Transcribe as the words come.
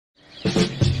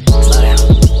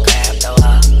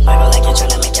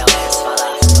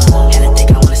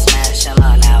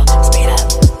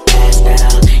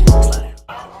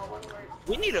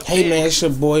Hey man, it's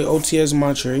your boy OTS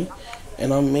Montreal,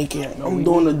 and I'm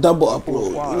doing a double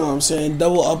upload. You know what I'm saying?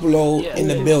 Double upload in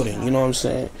the building. You know what I'm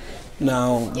saying?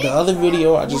 Now the other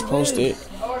video I just posted,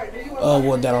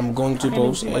 that I'm going to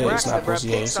post, it's not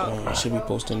posted yet, so it should be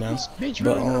posted now. But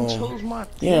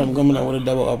yeah, I'm coming out with a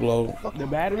double upload.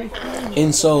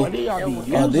 And so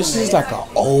this is like an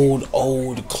old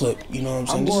clip. You know what I'm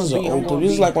saying? This is an old clip.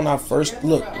 This is like when I first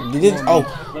look.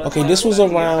 This was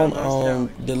around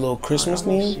the little Christmas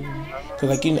thing. Cause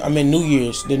like the New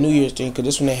Year's thing. Cause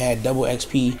this one they had double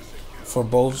XP for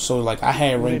both, so like I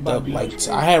had ranked up quick.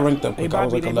 I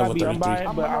was like a level 33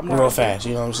 real fast,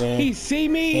 you know what I'm saying? He see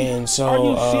me? And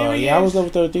so yeah, I was level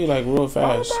 33 like real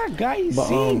fast. But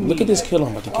look at this kill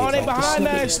I'm about to get. Like, this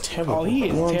nigga is terrible.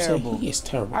 You know what I'm saying? He is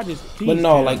terrible. But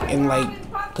no,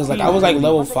 cause like I was like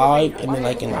level 5, and then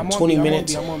like in like 20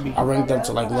 minutes I ranked up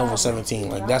to like level 17.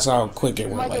 Like that's how quick it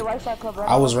went. Like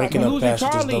I was ranking up fast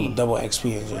with this double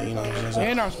XP and shit, you know what I'm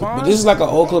saying? But this is like an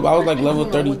old clip. I was like level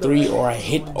 33 or I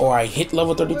hit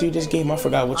level 33 this game. I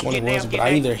forgot which one it was, but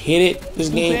I either hit it this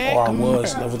game or I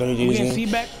was level 33 this game.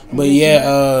 But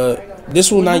yeah,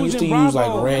 this one I used to use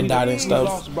like red dot and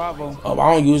stuff. I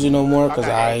don't use it no more because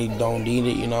I don't need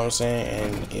it, you know what I'm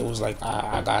saying? And it was like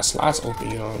I got slots open,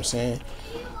 you know what I'm saying?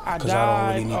 Because I don't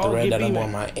really need the red dot anymore.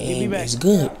 My aim is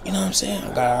good, you know what I'm saying?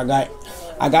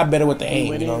 I got better with the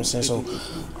aim, you know what I'm saying? So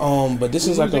but this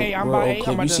is like a real old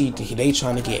clip. You see they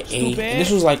trying to get A. And this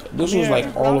was like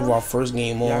all of our first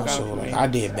game on, so like I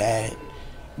did bad,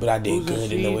 but I did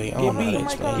good in a way. I don't know how to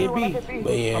explain it.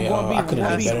 But yeah, I could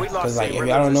have done better. Because like if y'all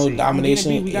don't know,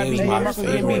 domination is my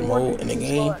favorite mode in the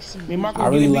game. I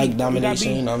really like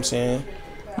domination, you know what I'm saying?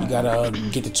 You gotta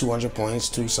get to 200 points,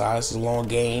 2 sides, it's a long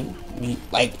game.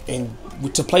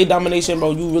 To play domination,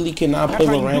 bro, you really cannot play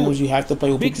with randoms. You have to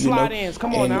play with people you know.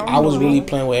 And I was really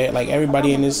playing with like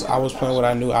everybody in this. I was playing what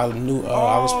I knew. I was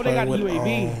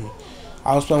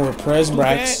playing with Prez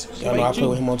Brax. Y'all know I played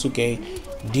with him on 2K.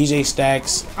 DJ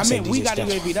Stacks. I said DJ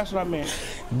Stacks. That's what I meant.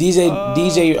 DJ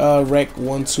Rec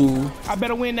 1-2. I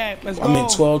better win that. Let's go. I'm in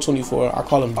 12-24. I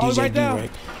call him DJ D Rec.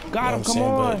 Got him. Come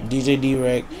on. But DJ D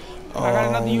Rec.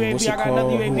 What's it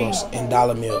called? Who else? And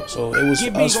Dollar Mill. So it was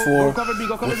us four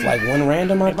with like one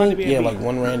random, I think. Yeah, like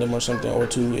one random or something, or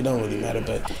 2. It don't really matter,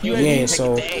 but yeah.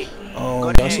 So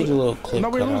y'all see the little clip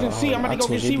cut out. I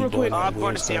told you to be doing that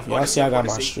weird stuff. Y'all see I got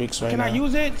my streaks right now.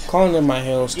 Calling in my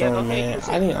hailstorm, man.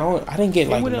 I didn't get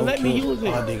like no kills.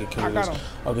 I did get kills.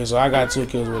 Okay, so I got 2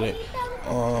 kills with it.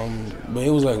 But it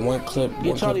was like one clip I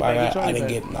got. I didn't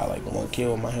get not like 1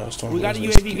 kill with my hailstorm. It didn't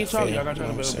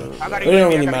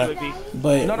really matter.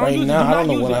 But right now I don't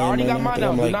know what I am. I think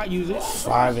I'm like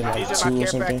 5 and like 2 or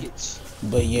something.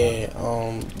 But yeah,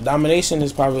 domination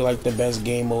is probably like the best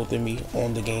game mode to me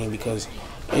on the game because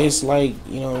it's like,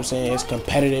 you know what I'm saying, it's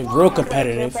competitive, real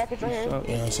competitive. You know what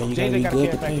I'm saying, you gotta be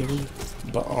good to play. Really.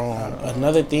 But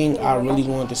another thing I really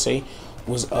wanted to say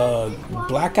was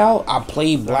Blackout. I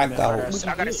played Blackout.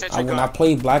 When I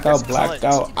played Blackout, I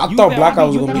thought Blackout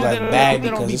was gonna be like bad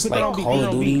because it's like Call of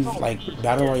Duty, like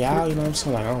Battle Royale. You know what I'm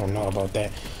saying? Like I don't know about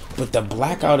that, but the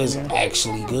Blackout is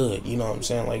actually good. You know what I'm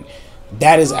saying? Like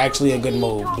that is actually a good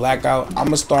mode. Blackout. I'm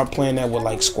gonna start playing that with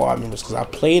like squad members because I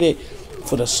played it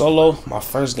for the solo. My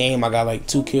first game I got like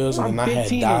 2 kills and then I had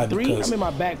died because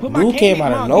dude came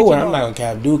out of nowhere. I'm not gonna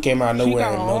cap. Dude came out of nowhere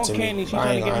and melted me.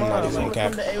 I'm not even gonna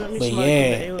cap. But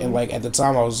yeah, and like at the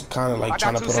time I was kind of like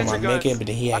trying to put on my naked, but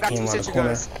then he had came around the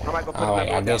corner.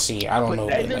 I guess I don't know,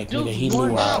 but like he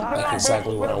knew like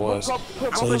exactly where I was, so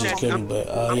he just killed me. But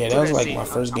yeah, that was like my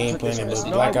first game playing it. But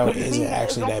Blackout isn't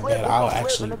actually that bad. I'll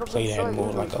actually play that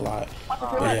mode like a lot.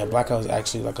 But yeah, Blackout is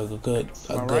actually like a good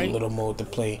little mode to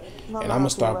play. And I'm gonna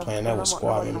start playing that with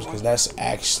squad members because that's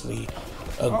actually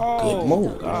a good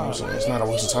mode. You know what I'm saying? It's not a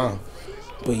waste of time.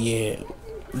 But yeah,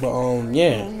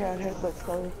 yeah.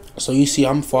 So you see,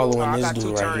 I'm following this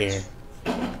dude right here.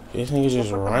 This nigga's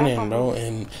just running, bro,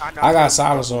 and I got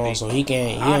silence on, so he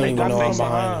don't even know I'm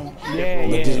behind him.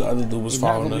 But this other dude was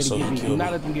following us, so he killed me.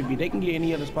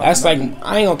 That's like,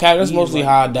 I ain't gonna cap, that's mostly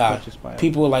how I die.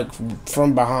 People like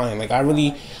from behind. Like I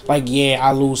really, like yeah,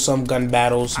 I lose some gun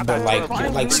battles, but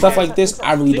like stuff like this,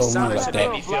 I really don't lose like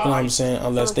that. You know what I'm saying?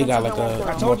 Unless they got like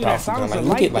a more powerful gun. Like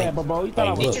look at like look.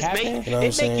 You know what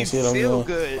I'm saying? See what I'm doing?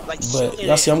 But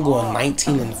y'all see, I'm going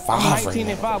 19 and 5 right now.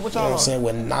 You know what I'm saying?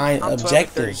 With 9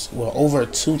 objectives. With over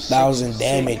 2,000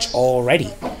 damage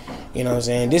already. You know what I'm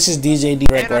saying? This is DJ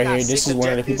D-Rec right here. This is one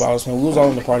of the people I was playing. We was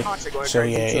all in the party. So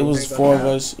yeah, it was 4 of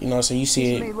us. You know, so you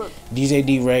see it. DJ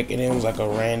D-Rec, and it was like a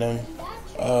random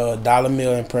Dollar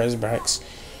Mill and Prez Brax.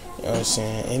 You know what I'm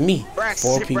saying? And me.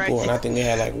 4 people, and I think they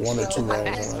had like 1 or 2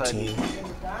 rounds on our team.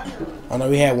 Oh no,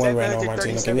 we had one random on our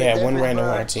team. Okay, we had one random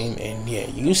on our team, and yeah,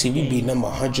 you see, we beating them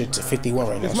 100 to 51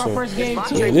 right now. It's my first game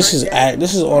too. Yeah, this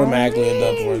is automatically a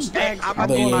dub for us.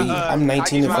 But yeah, I'm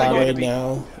 19-5 right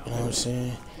now. You know what I'm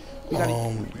saying?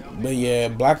 But yeah,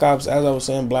 Black Ops, as I was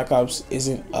saying, Black Ops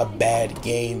isn't a bad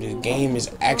game. The game is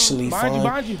actually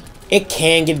fun. It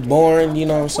can get boring, you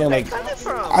know what I'm saying? Like,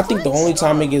 I think the only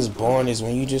time it gets boring is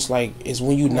when you just like, is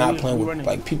when you're not playing with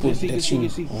like people that you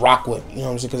rock with, you know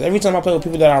what I'm saying? Because every time I play with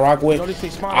people that I rock with,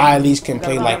 I at least can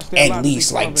play like at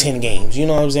least like 10 games, you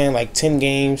know what I'm saying? Like 10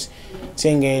 games,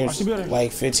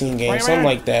 like 15 games, something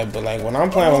like that. But like when I'm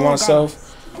playing with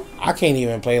myself, I can't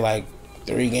even play like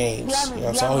 3 games, you know what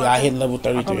I'm saying? Oh yeah, I hit level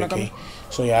 33, okay.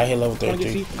 So yeah, I hit level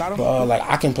 33, but like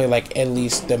I can play like at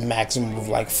least the maximum of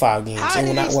like 5 games. And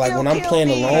when I'm playing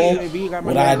alone,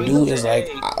 what I do is like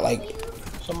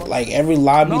every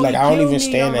lobby, like I don't even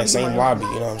stay in that same lobby.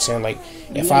 You know what I'm saying? Like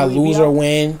if I lose or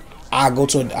win, I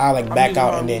like back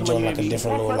out and then join like a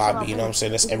different little lobby. You know what I'm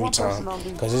saying? That's every time,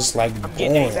 cause it's like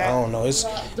boring. I don't know.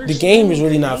 The game is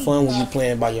really not fun when you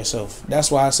playing by yourself. That's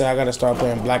why I say I gotta start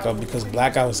playing Black Ops, because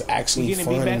Black Ops is actually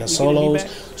fun in the solos.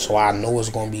 So I know it's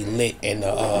gonna be lit in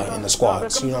the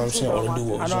squads. You know what I'm saying? Or the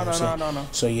duos. You know what I'm saying?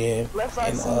 So yeah.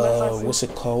 And what's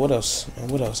it called? What else? And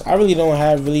what else? I really don't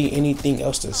have anything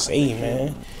else to say,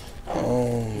 man.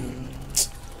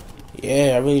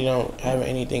 Yeah, I really don't have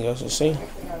anything else to say.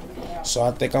 So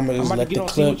I think I'm gonna just let the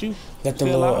clip, let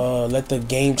the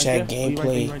game chat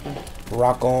gameplay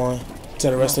rock on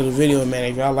to the rest of the video, man.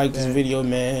 If y'all like this video,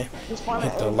 man,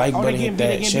 hit the like button, hit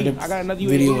that, share the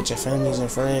video with your families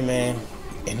and friends, man.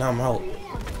 And I'm out.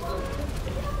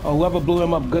 Oh, whoever blew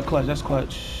him up, good clutch. That's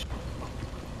clutch.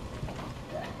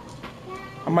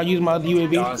 I might use my other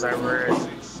UAV.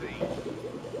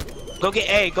 Go get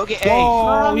A. Go get A.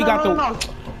 Oh, he got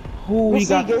the. Who he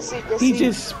got? He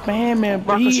just spamming,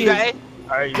 bro. He is.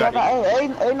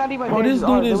 Bro, this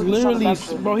dude is literally,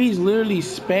 bro. He's literally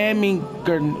spamming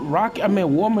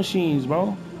war machines,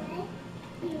 bro.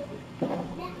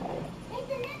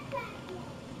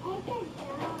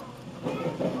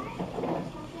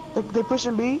 They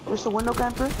pushing B. There's the window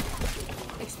camper.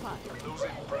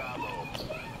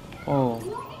 Oh.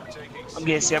 I'm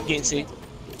getting C. I'm getting C.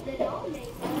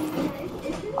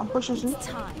 I'm pushing C.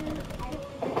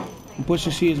 I'm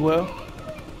pushing C as well.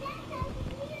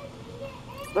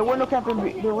 The window camper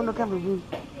B. The window camper B.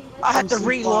 I have to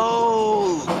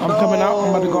reload. I'm coming out. I'm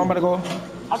about to go.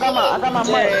 I got my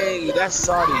Dang, that's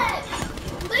sorry.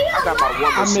 I got my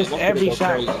one. I missed every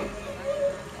shot.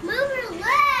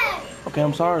 Okay,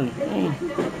 I'm sorry.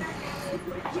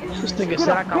 This nigga said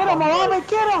I got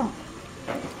get him!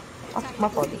 My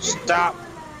fault. Stop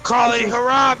calling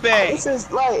Harambe. It's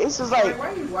just like.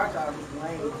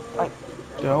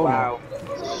 Wow.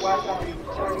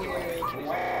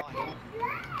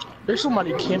 There's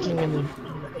somebody camping in the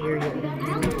area.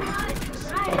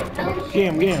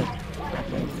 Get him.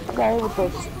 Okay, with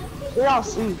us. We all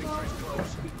see.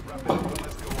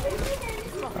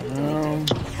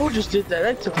 Who just did that?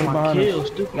 That took my kills,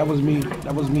 dude. That was me.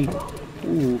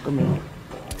 Ooh, come here.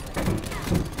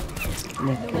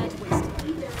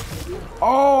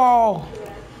 Oh!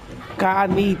 God,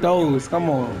 I need those. Come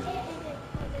on.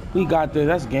 We got this.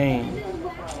 That's game.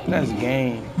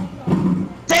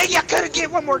 Dang, I couldn't get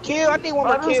one more kill. I need one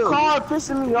more kill. This car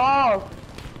pissing me off.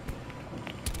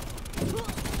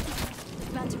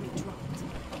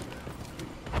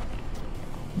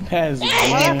 That's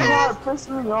game. Car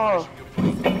pissing me off.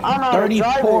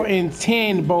 34 and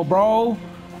 10, bro.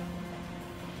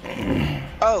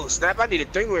 Oh snap! I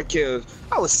needed 3 more kills.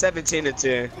 I was 17 to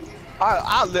 10.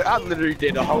 I literally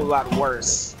did a whole lot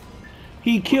worse.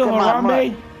 He killed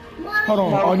Harambe. Hold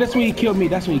on. Oh, that's when he killed me.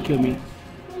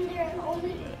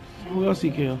 Who else he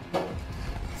killed?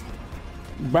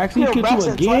 Braxton killed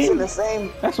you again?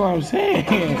 That's what I'm saying.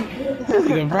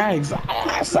 The Brax.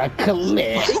 That's a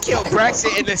clip. He killed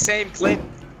Braxton in the same clip.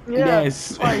 Yeah,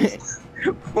 yes.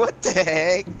 What the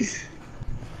heck?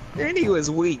 And he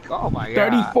was weak. Oh my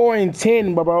god. 34 and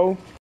 10, bro.